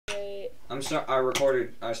I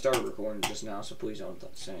started recording just now, so please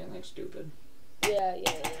don't say anything stupid. Yeah.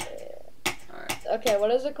 Alright. Okay,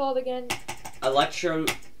 what is it called again? Electro.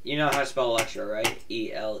 You know how to spell electro, right?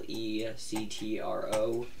 Electro.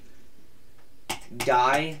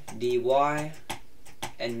 DY,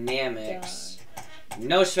 and Namix.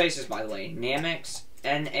 No spaces, by the way. Namix.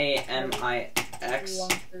 NAMIX.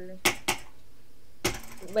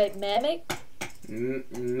 Wait, Mamic?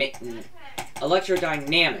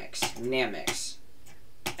 ElectrodyNamix. Namix.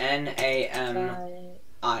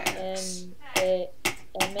 NAMIX.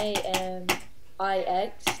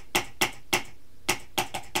 MAMIX.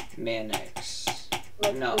 Manix.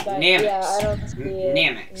 No, Namix. Yeah, I don't see it.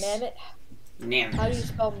 Namix. Namix. How do you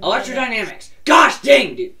spell ElectrodyNamix. Gosh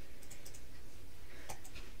dang, dude.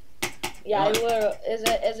 Yeah, is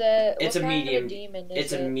it? It's a medium demon.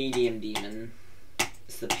 It's a medium demon.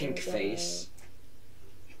 It's the pink face.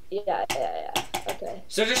 Yeah. Okay.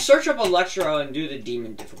 So just search up Electro and do the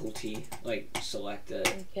demon difficulty. Like, select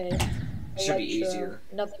it. Okay. It should be easier.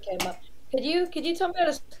 Nothing came up. Could you tell me how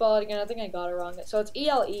to spell it again? I think I got it wrong. So it's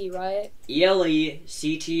ELE, right? Electro.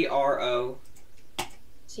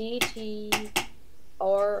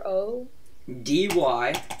 CTRO.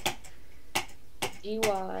 DY.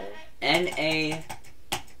 NAMIX.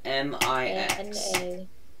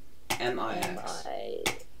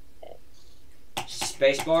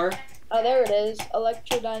 Spacebar. Oh, there it is.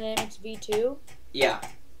 ElectrodyNamix V2. Yeah,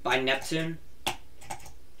 by Neptune.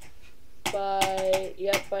 By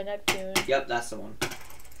Neptune. Yep, that's the one.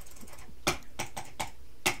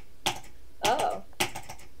 Oh.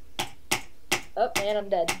 Oh man, I'm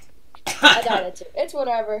dead. I died at 2. It's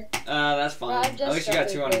whatever. That's fine. At least you got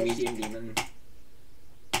 2 on a medium demon.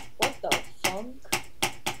 What the funk?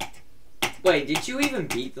 Wait, did you even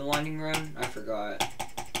beat the lightning road? I forgot.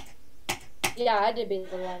 Yeah, I did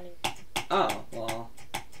beat the lightning. Oh, well,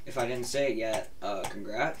 if I didn't say it yet,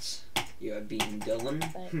 congrats. You have beaten Dylan.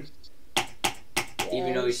 Thanks.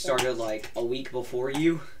 Even though he started like a week before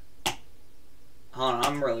you. Hold on,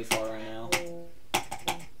 I'm really far right now.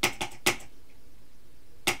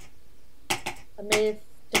 I made it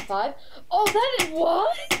to 5. Oh, that is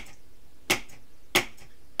what?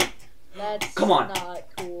 That's Come on. Not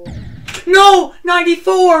cool. No!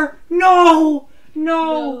 94! No!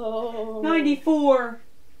 94!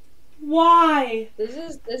 Why? This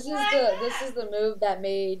is the move that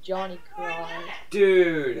made Johnny cry.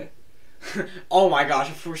 Dude. Oh my gosh,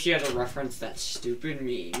 of course she had to reference that stupid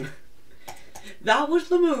meme. That was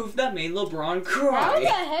the move that made LeBron cry. How the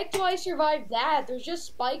heck do I survive that? There's just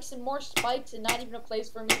spikes and more spikes and not even a place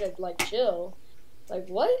for me to, like, chill. Like,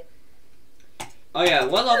 what? Oh yeah,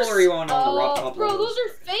 what level are you on the rock top bro, levels? those are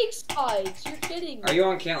fake spikes. You're kidding me. Are you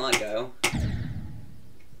on Can't Let Go?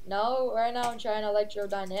 No, right now I'm trying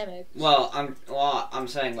ElectrodyNamix. Well, I'm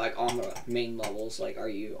saying like on the main levels. Like, are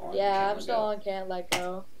you on? Yeah, I'm still on Can't Let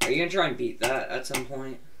Go. Are you gonna try and beat that at some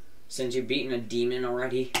point? Since you've beaten a demon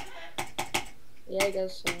already. Yeah, I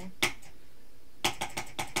guess so.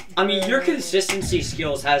 I mean, your consistency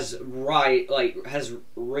skills has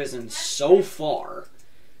risen so far.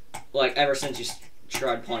 Like, ever since you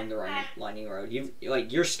tried playing the lightning road,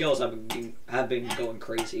 your skills have been going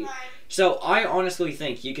crazy. So I honestly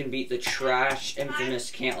think you can beat the trash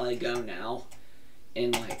infamous Can't Let Go now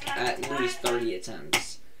in like at least 30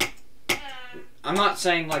 attempts. I'm not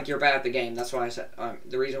saying like you're bad at the game. That's why I said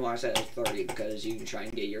the reason why I said it was 30 because you can try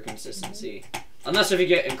and get your consistency. Unless if you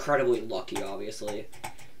get incredibly lucky, obviously,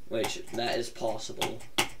 which that is possible.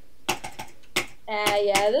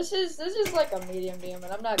 Yeah, this is like a medium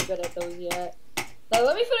demon. I'm not good at those yet. Now,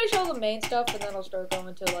 let me finish all the main stuff, and then I'll start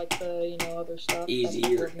going to like the other stuff.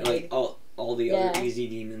 Easier, like all the other easy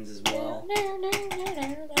demons as well.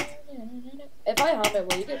 If I hum it,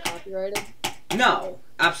 will you get copyrighted? No,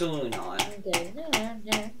 absolutely not.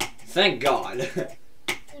 Thank God.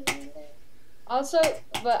 Also,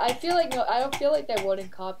 but I feel like I don't feel like they wouldn't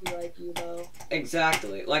copyright you though.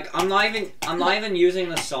 Exactly. Like I'm not even using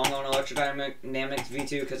the song on ElectrodyNamix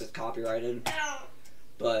V2 because it's copyrighted.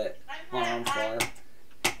 But hold on, I'm far.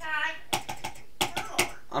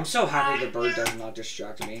 I'm so happy the bird does not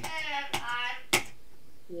distract me.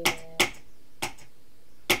 Yeah.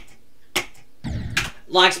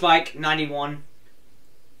 Lag spike 91.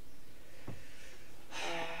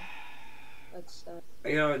 That's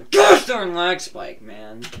You know, gosh darn lag spike,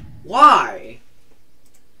 man. Why?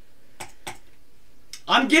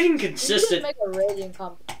 I'm getting consistent. Make a rating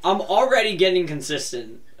I'm already getting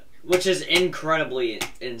consistent, which is incredibly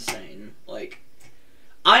insane. Like,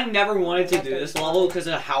 I never wanted to do this level because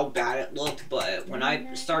of how bad it looked, but when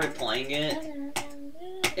I started playing it,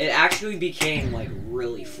 it actually became like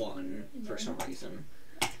really fun for some reason.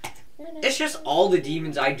 It's just all the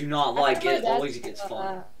demons I do not like. It always gets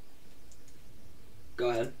fun. Go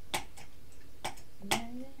ahead.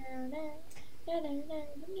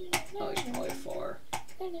 Oh, he's probably far.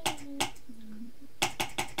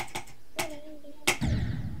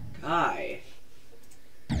 Guy.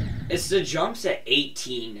 It's the jumps at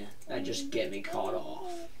 18 that just get me caught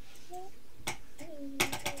off.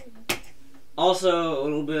 Also, a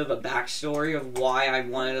little bit of a backstory of why I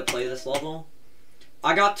wanted to play this level.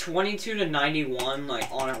 I got 22 to 91 like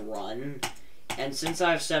on a run, and since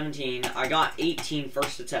I have 17, I got 18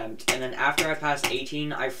 first attempt, and then after I passed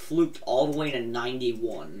 18, I fluked all the way to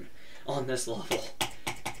 91 on this level.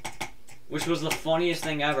 Which was the funniest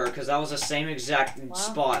thing ever, because that was the same exact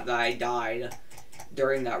spot that I died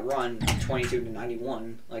during that run, 22 to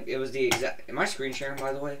 91. Like, it was the exact... Am I screen sharing,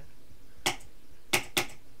 by the way?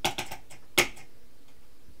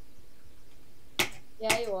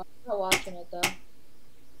 Yeah, you are. I'm not watching it, though.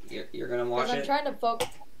 You're gonna watch it? I'm trying to focus.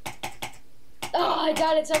 Oh, I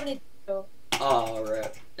got it 72. Oh,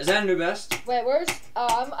 rip. Is that a new best? Wait, where's...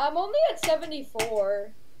 I'm only at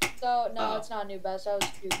 74. So, no, it's not new best. I was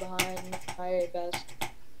 2 behind my best.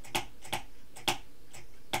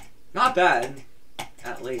 Not bad.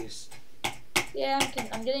 At least. Yeah,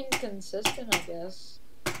 I'm getting consistent, I guess.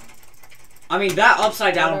 I mean, that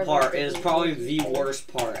upside down part is probably the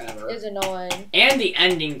worst part ever. It's annoying. And the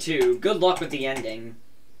ending, too. Good luck with the ending.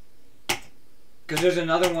 Because there's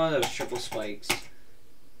another one of those triple spikes.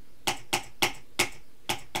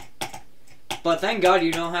 But thank God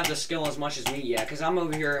you don't have the skill as much as me yet, because I'm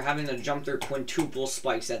over here having to jump through quintuple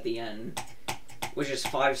spikes at the end. Which is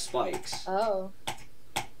 5 spikes. Oh.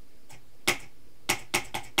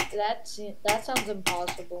 That sounds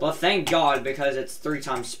impossible. But thank God, because it's 3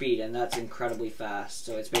 times speed, and that's incredibly fast.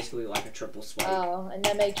 So it's basically like a triple spike. Oh, and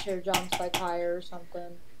that makes your jumps like higher or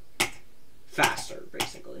something. Faster,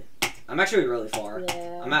 basically. I'm actually really far.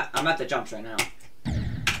 Yeah. I'm at the jumps right now.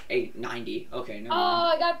 90. Okay, no. Oh,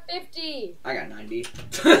 I got 50. I got 90.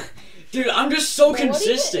 Dude, I'm just so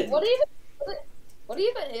consistent. What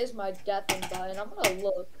even is my deafen button? I'm gonna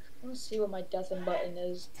look. I'm gonna see what my deafen button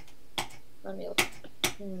is. Let me look.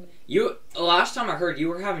 Last time I heard you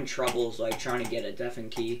were having troubles like trying to get a deafen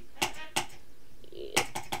key. Yeah.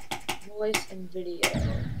 Voice and video.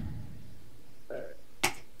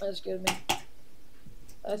 That's good, man.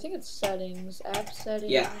 I think it's settings, app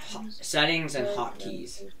settings. Yeah, settings and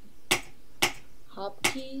hotkeys.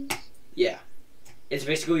 Hotkeys? Yeah, it's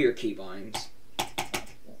basically your keybinds.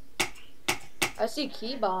 I see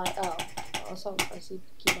keybind. Oh, also I see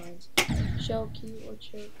keybinds. Show keyboard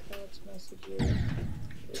shortcuts, messages.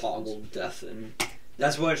 Toggle deafen.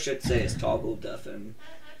 That's what it should say. Is toggle deafen.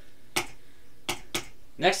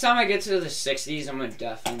 Next time I get to the 60s, I'm gonna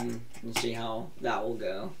deafen and see how that will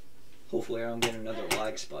go. Hopefully I don't get another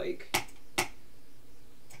lag spike.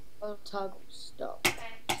 Oh, toggle stop.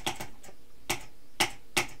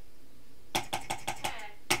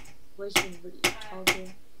 Wasting video. Toggle.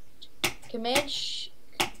 Command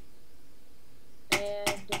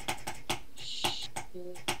and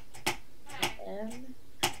M.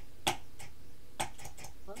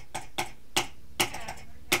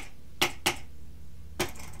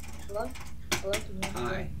 Hello? Hello? Can you hear me?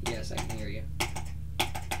 Hi. Yes, I can hear you.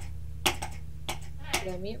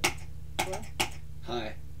 Did I mute? Hello?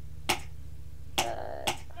 Hi.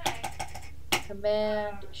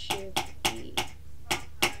 Command Shift E.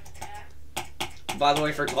 By the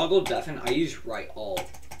way, for toggle deafen, I use right alt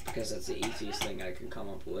because that's the easiest thing I can come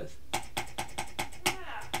up with.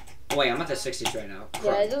 Oh wait, I'm at the 60s right now.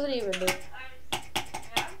 Yeah, it doesn't even do.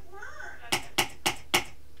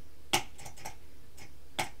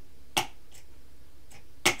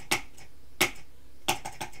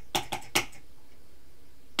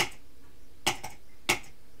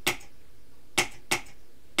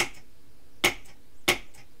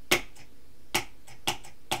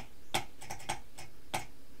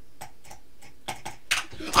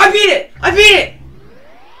 I beat it! I beat it!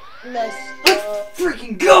 Let's Let's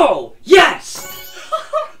freaking go! Yes!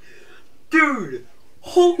 Dude,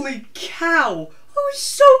 holy cow! I was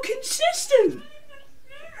so consistent!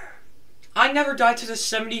 I never died to the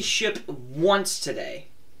 70 ship once today.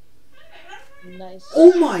 Nice.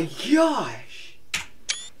 Oh my gosh!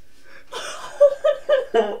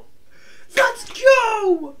 Let's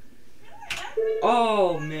go!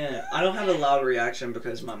 Oh man, I don't have a loud reaction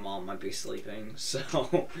because my mom might be sleeping,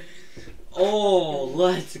 so... Oh,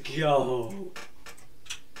 let's go!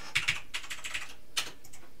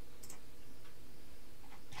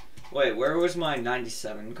 Wait, where was my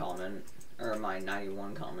 97 comment? Or my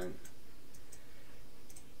 91 comment?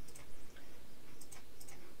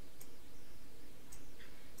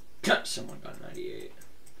 Someone got 98.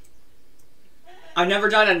 I never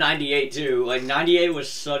died at 98 too. Like 98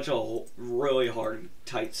 was such a really hard,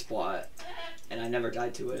 tight spot, and I never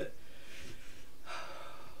died to it.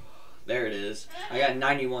 There it is. I got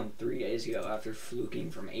 91 3 days ago after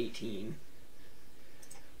fluking from 18.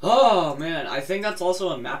 Oh man, I think that's also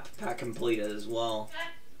a map pack completed as well.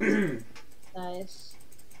 Nice.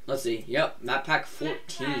 Let's see. Yep, map pack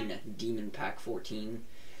 14, demon pack 14,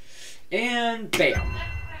 and bam.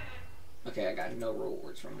 Okay, I got no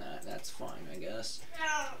rewards from that. That's fine, I guess.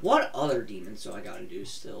 What other demons do I gotta do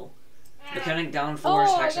still? Mechanic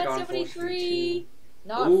Downforce, Hexagon Force 2.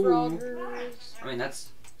 Not Ooh. Froggers. I mean,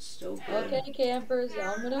 that's still good. Okay, campers,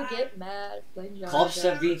 I'm gonna get mad.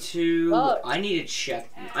 Clubstep V2. Fuck. I need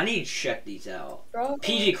to check these out. Froggers.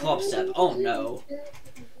 PG Clubstep. Oh no.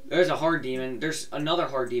 There's a hard demon. There's another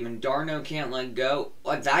hard demon. Darno Can't Let Go.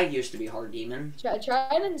 Like, that used to be hard demon. Try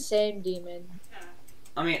an insane demon.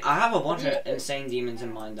 I mean, I have a bunch of insane demons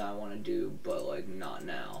in mind that I want to do, but like not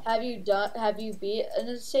now. Have you beat an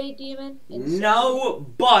insane demon? No,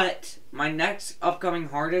 but my next upcoming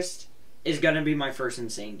hardest is gonna be my first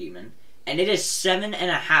insane demon, and it is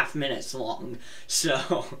 7.5 minutes long.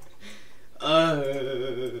 So,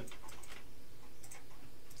 okay,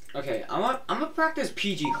 I'm gonna practice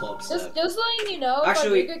PG Club stuff. Just letting you know,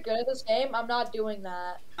 actually, if I get good at this game, I'm not doing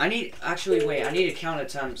that. I need to count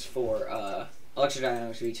attempts for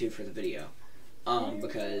ElectrodyNamix V2 for the video,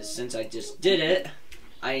 because since I just did it,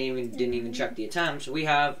 I didn't even check the attempts. We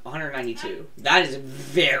have 192. That is a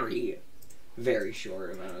very, very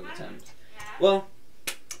short amount of attempts. Well,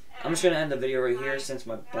 I'm just gonna end the video right here since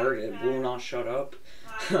my bird will not shut up.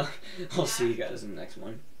 I'll see you guys in the next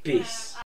one. Peace.